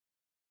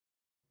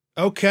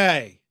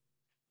Okay,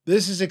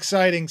 this is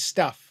exciting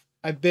stuff.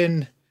 I've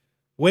been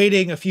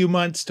waiting a few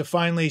months to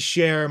finally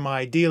share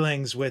my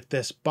dealings with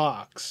this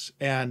box,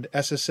 and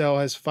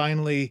SSL has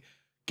finally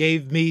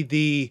gave me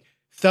the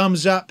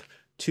thumbs up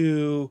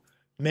to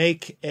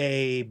make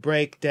a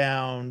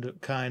breakdown,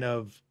 kind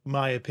of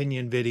my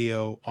opinion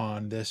video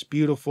on this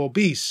beautiful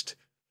beast.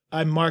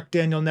 I'm Marc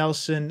Daniel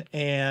Nelson,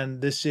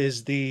 and this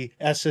is the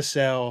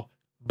SSL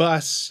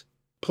Bus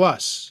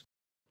Plus.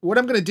 What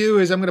I'm going to do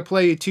is I'm going to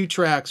play you two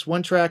tracks.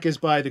 One track is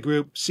by the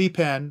group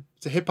C.PENN.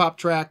 It's a hip-hop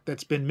track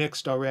that's been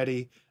mixed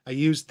already. I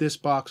used this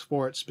box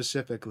for it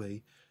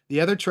specifically.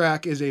 The other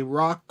track is a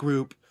rock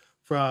group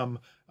from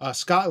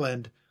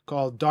Scotland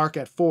called Dark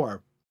at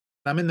 4.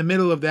 I'm in the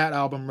middle of that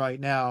album right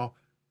now,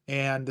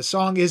 and the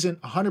song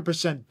isn't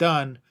 100%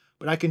 done,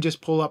 but I can just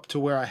pull up to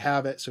where I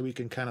have it so we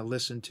can kind of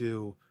listen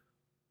to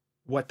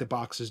what the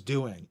box is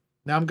doing.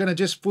 Now I'm going to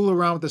just fool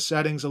around with the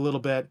settings a little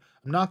bit.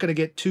 I'm not going to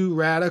get too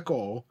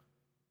radical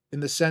in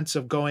the sense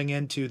of going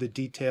into the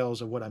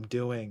details of what I'm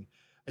doing.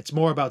 It's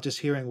more about just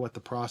hearing what the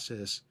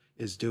process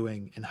is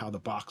doing and how the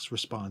box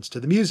responds to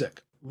the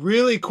music.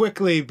 Really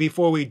quickly,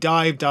 before we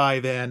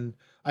dive in,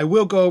 I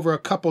will go over a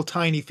couple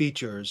tiny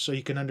features so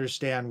you can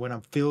understand when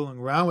I'm feeling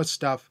around with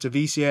stuff. It's a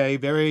VCA,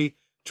 very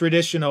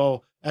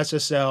traditional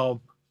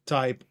SSL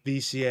type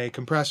VCA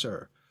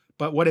compressor.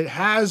 But what it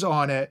has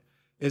on it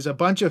is a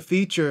bunch of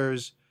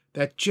features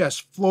that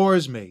just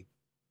floors me.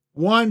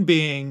 One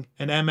being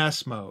an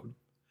MS mode.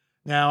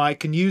 Now, I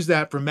can use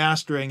that for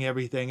mastering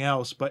everything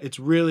else, but it's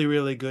really,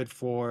 really good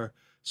for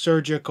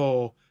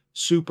surgical,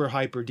 super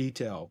hyper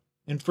detail.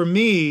 And for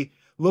me,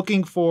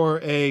 looking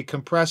for a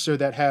compressor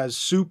that has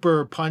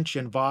super punch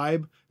and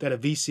vibe that a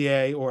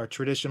VCA or a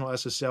traditional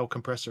SSL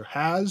compressor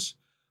has,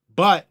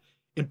 but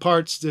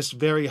imparts this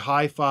very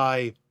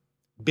hi-fi,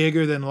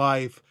 bigger than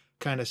life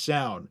kind of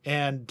sound.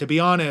 And to be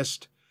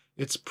honest,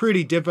 it's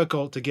pretty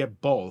difficult to get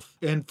both.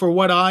 And for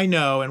what I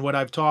know and what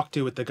I've talked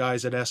to with the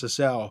guys at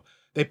SSL,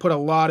 they put a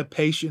lot of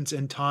patience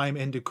and time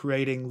into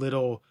creating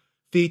little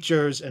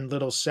features and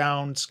little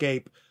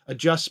soundscape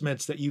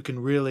adjustments that you can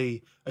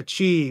really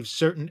achieve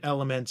certain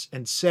elements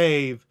and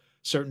save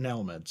certain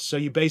elements. So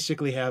you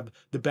basically have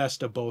the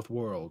best of both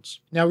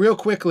worlds. Now, real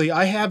quickly,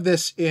 I have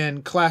this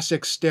in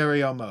classic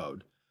stereo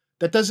mode.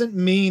 That doesn't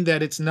mean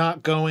that it's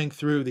not going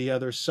through the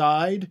other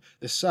side.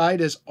 The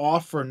side is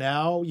off for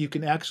now. You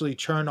can actually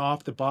turn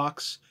off the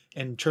box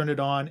and turn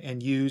it on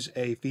and use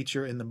a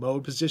feature in the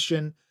mode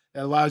position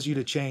that allows you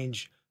to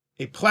change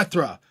a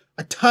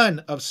ton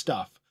of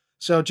stuff.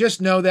 So just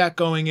know that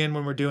going in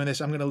when we're doing this.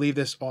 I'm going to leave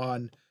this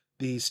on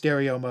the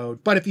stereo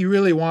mode. But if you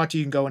really want to,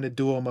 you can go into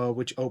dual mode,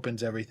 which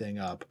opens everything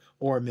up,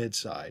 or mid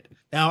side.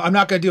 Now, I'm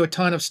not going to do a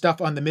ton of stuff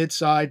on the mid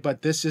side,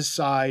 but this is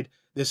side,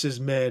 this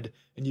is mid,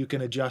 and you can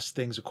adjust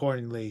things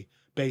accordingly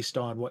based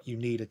on what you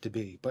need it to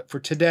be. But for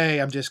today,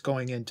 I'm just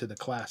going into the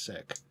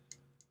classic.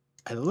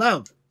 I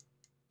love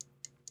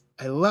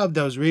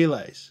those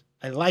relays.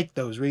 I like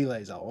those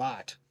relays a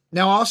lot.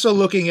 Now, also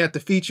looking at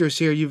the features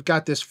here, you've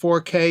got this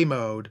 4K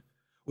mode,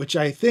 which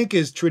I think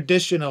is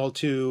traditional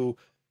to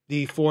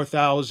the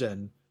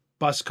 4000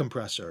 bus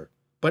compressor.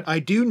 But I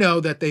do know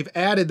that they've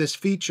added this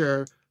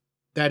feature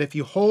that if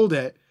you hold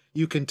it,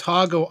 you can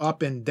toggle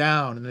up and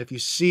down. And if you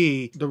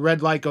see the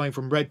red light going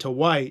from red to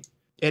white,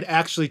 it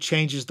actually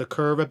changes the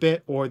curve a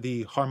bit or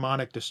the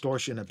harmonic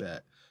distortion a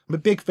bit. I'm a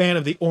big fan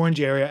of the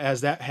orange area as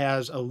that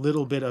has a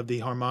little bit of the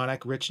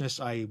harmonic richness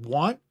I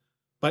want,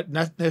 but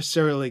not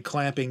necessarily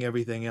clamping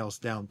everything else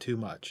down too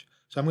much.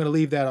 So I'm going to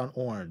leave that on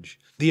orange.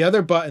 The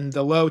other button,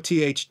 the low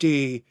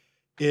THD,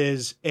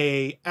 is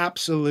a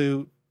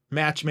absolute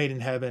match made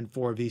in heaven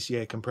for a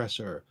VCA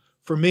compressor.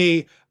 For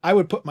me, I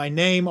would put my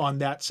name on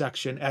that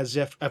section as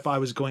if I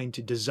was going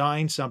to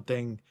design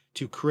something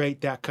to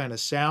create that kind of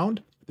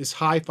sound. This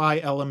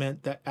hi-fi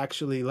element that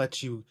actually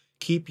lets you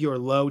keep your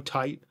low,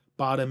 tight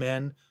bottom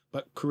end,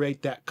 but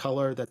create that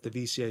color that the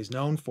VCA is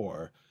known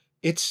for.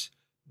 It's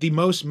the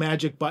most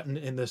magic button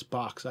in this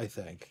box, I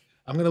think.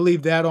 I'm going to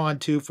leave that on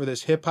too for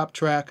this hip-hop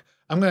track.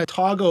 I'm going to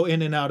toggle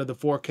in and out of the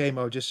 4K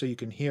mode just so you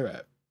can hear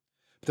it.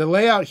 The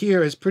layout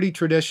here is pretty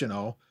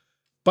traditional,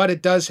 but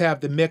it does have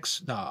the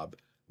mix knob.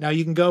 Now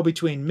you can go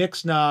between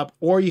mix knob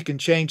or you can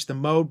change the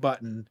mode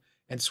button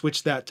and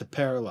switch that to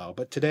parallel.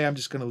 But today I'm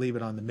just going to leave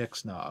it on the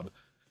mix knob.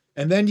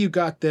 And then you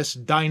got this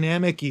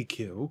dynamic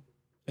EQ,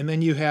 and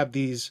then you have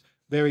these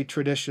very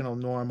traditional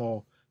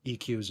normal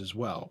EQs as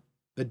well.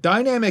 The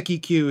dynamic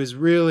EQ is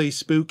really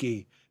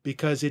spooky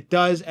because it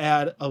does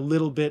add a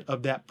little bit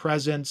of that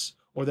presence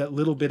or that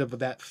little bit of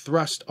that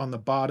thrust on the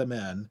bottom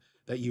end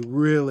that you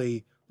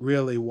really,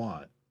 really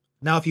want.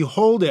 Now, if you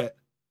hold it,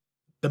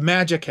 the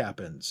magic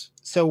happens.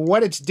 So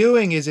what it's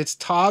doing is it's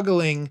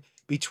toggling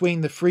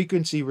between the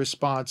frequency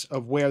response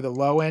of where the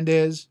low end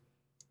is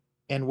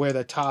and where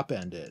the top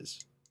end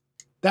is.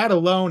 That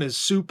alone is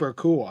super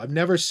cool. I've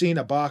never seen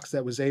a box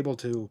that was able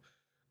to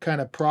kind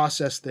of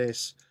process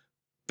this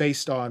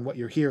based on what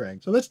you're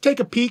hearing. So let's take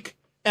a peek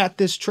at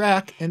this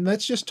track and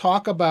let's just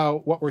talk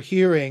about what we're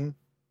hearing.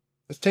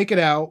 Let's take it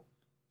out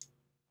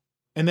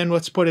and then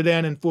let's put it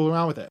in and fool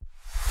around with it.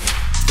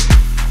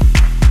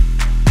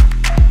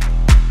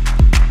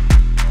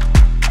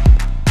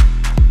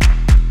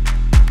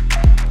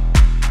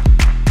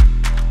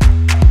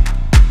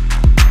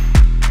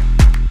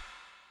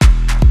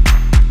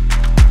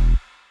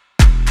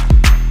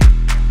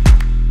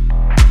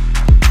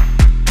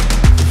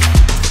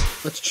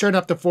 Let's turn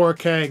up the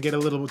 4K and get a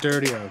little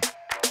dirtier.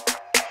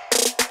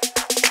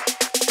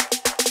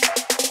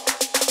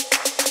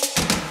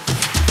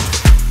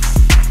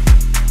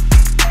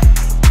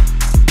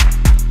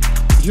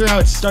 You hear how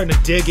it's starting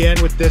to dig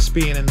in with this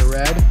being in the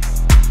red?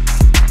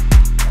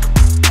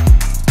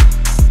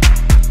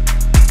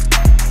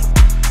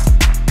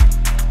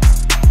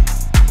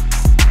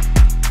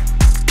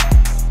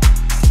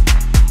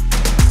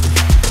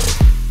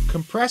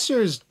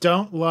 Compressors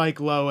don't like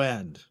low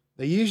end.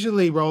 They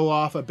usually roll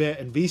off a bit,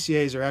 and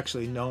VCAs are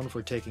actually known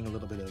for taking a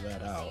little bit of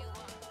that out.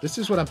 This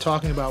is what I'm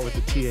talking about with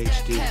the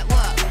THD.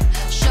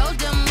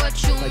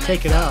 If I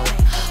take it out,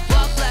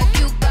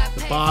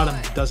 the bottom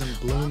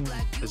doesn't bloom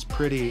as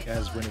pretty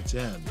as when it's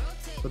in.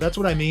 So that's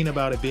what I mean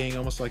about it being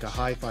almost like a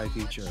hi-fi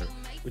feature,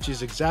 which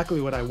is exactly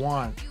what I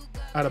want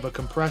out of a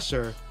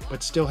compressor,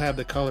 but still have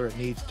the color it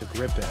needs to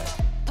grip it.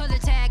 Pull the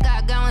tag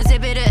out, go and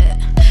zip it up.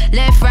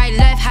 Left, right,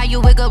 left, how you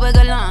wiggle,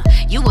 wiggle on.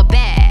 You a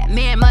bad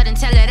man, mud and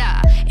tell it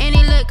all.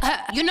 Any look,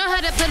 you know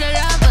how to pull it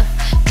off.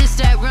 This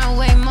that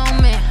runway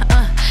moment,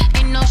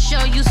 ain't no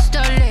show, you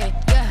stole it.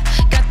 Yeah,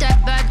 got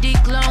that body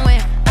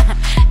glowing.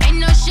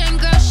 Ain't no shame,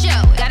 girl, show.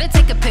 Gotta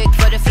take a pic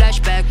for the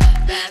flashback.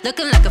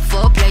 Looking like a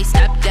full play,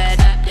 stop that.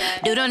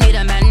 You don't need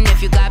a man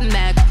if you got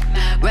Mac.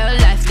 Real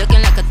life looking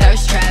like a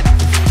thirst trap.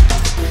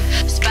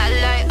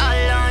 Spotlight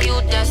all on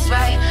you, that's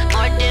right.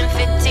 More than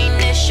 15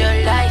 is your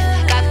life.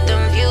 Got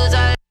them views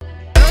all.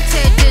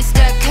 Rotate this,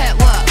 that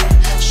catwalk.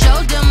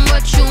 Show them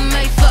what you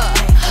made for.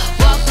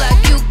 Walk like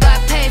you got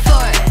paid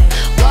for it.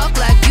 Walk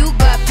like you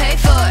got paid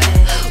for it.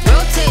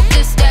 Rotate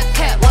this, that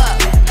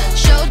catwalk.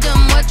 Show them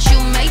what you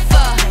made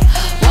for.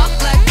 Walk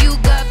like you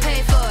got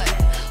paid for it.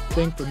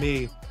 Thing for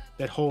me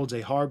that holds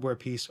a hardware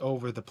piece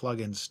over the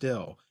plugin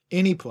still,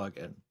 any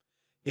plugin,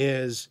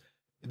 is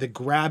the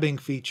grabbing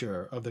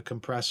feature of the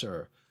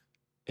compressor.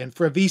 And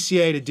for a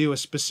VCA to do a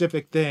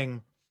specific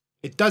thing,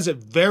 it does it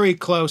very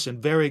close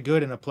and very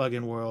good in a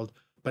plugin world,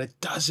 but it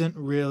doesn't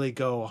really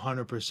go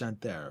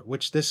 100% there,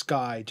 which this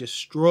guy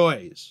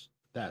destroys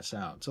that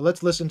sound. So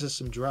let's listen to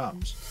some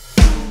drums.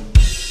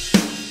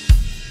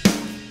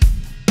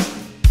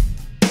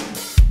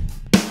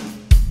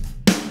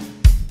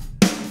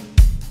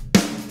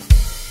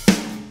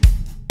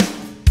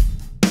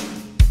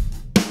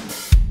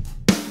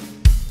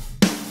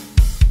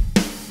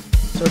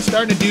 So it's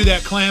starting to do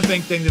that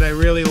clamping thing that I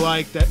really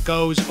like that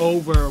goes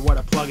over what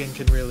a plugin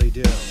can really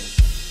do.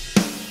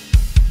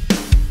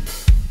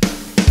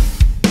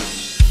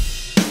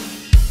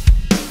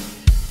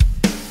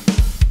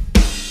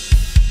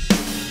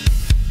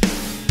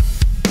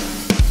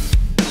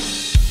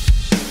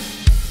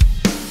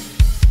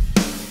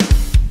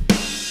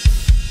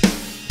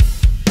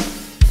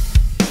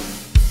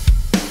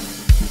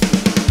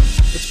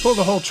 Let's pull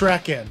the whole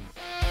track in.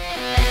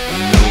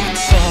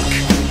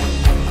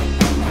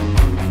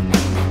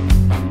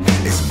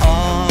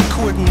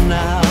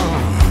 Now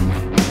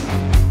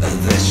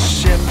this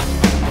ship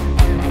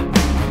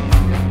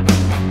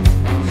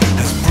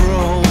has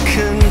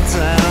broken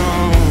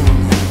down.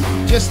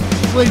 Just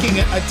flicking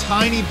a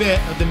tiny bit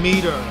of the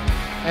meter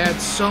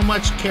adds so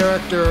much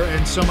character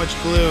and so much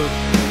glue.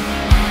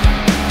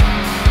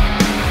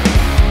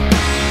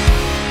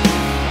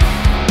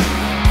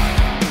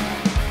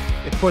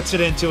 It puts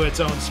it into its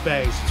own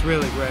space. It's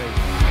really great.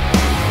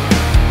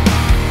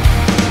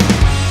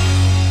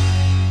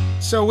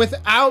 So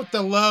without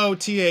the low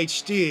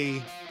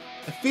THD,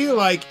 I feel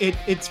like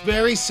it's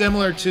very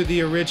similar to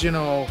the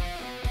original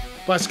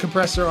bus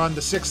compressor on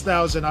the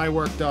 6000 I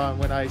worked on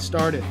when I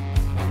started.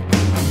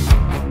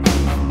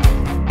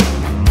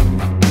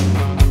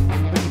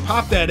 But you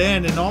pop that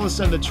in and all of a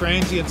sudden the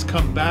transients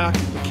come back,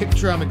 the kick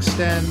drum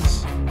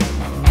extends.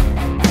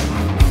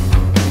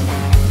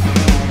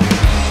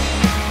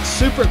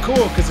 Super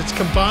cool because it's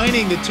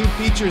combining the two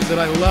features that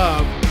I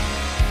love,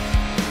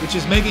 which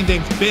is making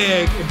things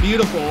big and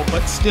beautiful,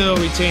 but still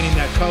retaining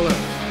that color.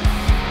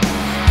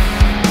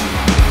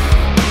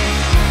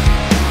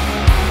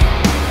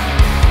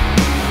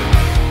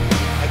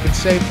 I can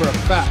say for a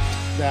fact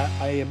that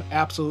I am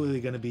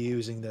absolutely going to be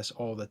using this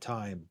all the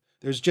time.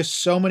 There's just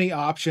so many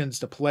options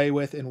to play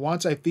with, and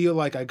once I feel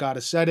like I got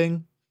a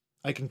setting,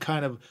 I can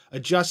kind of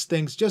adjust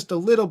things just a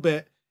little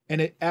bit,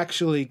 and it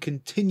actually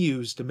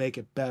continues to make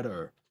it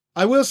better.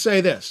 I will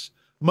say this,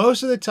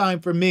 most of the time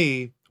for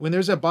me, when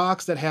there's a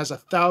box that has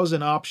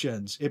 1,000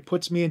 options, it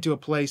puts me into a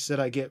place that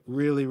I get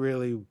really,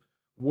 really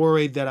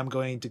worried that I'm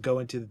going to go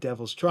into the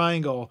devil's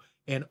triangle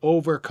and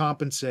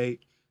overcompensate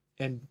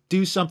and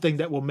do something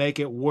that will make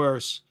it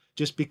worse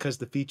just because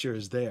the feature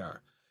is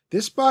there.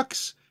 This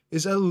box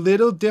is a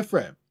little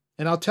different,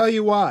 and I'll tell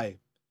you why.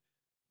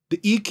 The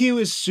EQ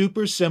is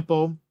super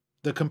simple.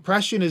 The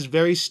compression is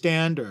very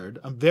standard.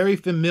 I'm very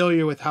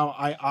familiar with how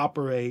I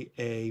operate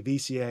a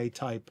VCA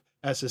type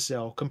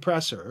SSL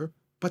compressor.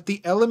 But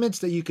the elements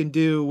that you can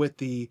do with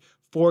the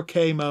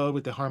 4K mode,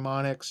 with the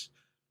harmonics,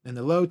 and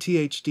the low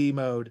THD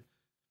mode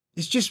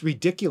is just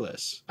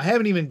ridiculous. I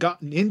haven't even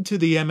gotten into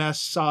the MS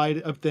side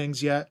of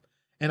things yet,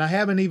 and I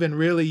haven't even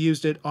really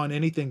used it on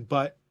anything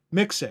but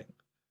mixing.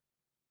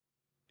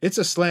 It's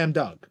a slam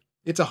dunk.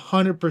 It's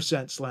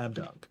 100% slam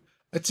dunk.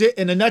 That's it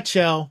in a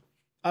nutshell.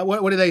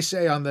 What do they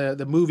say on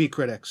the movie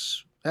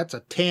critics? That's a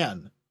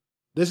 10.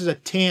 This is a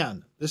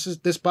 10.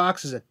 This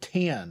box is a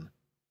 10.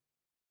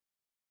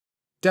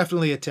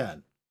 Definitely a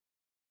 10.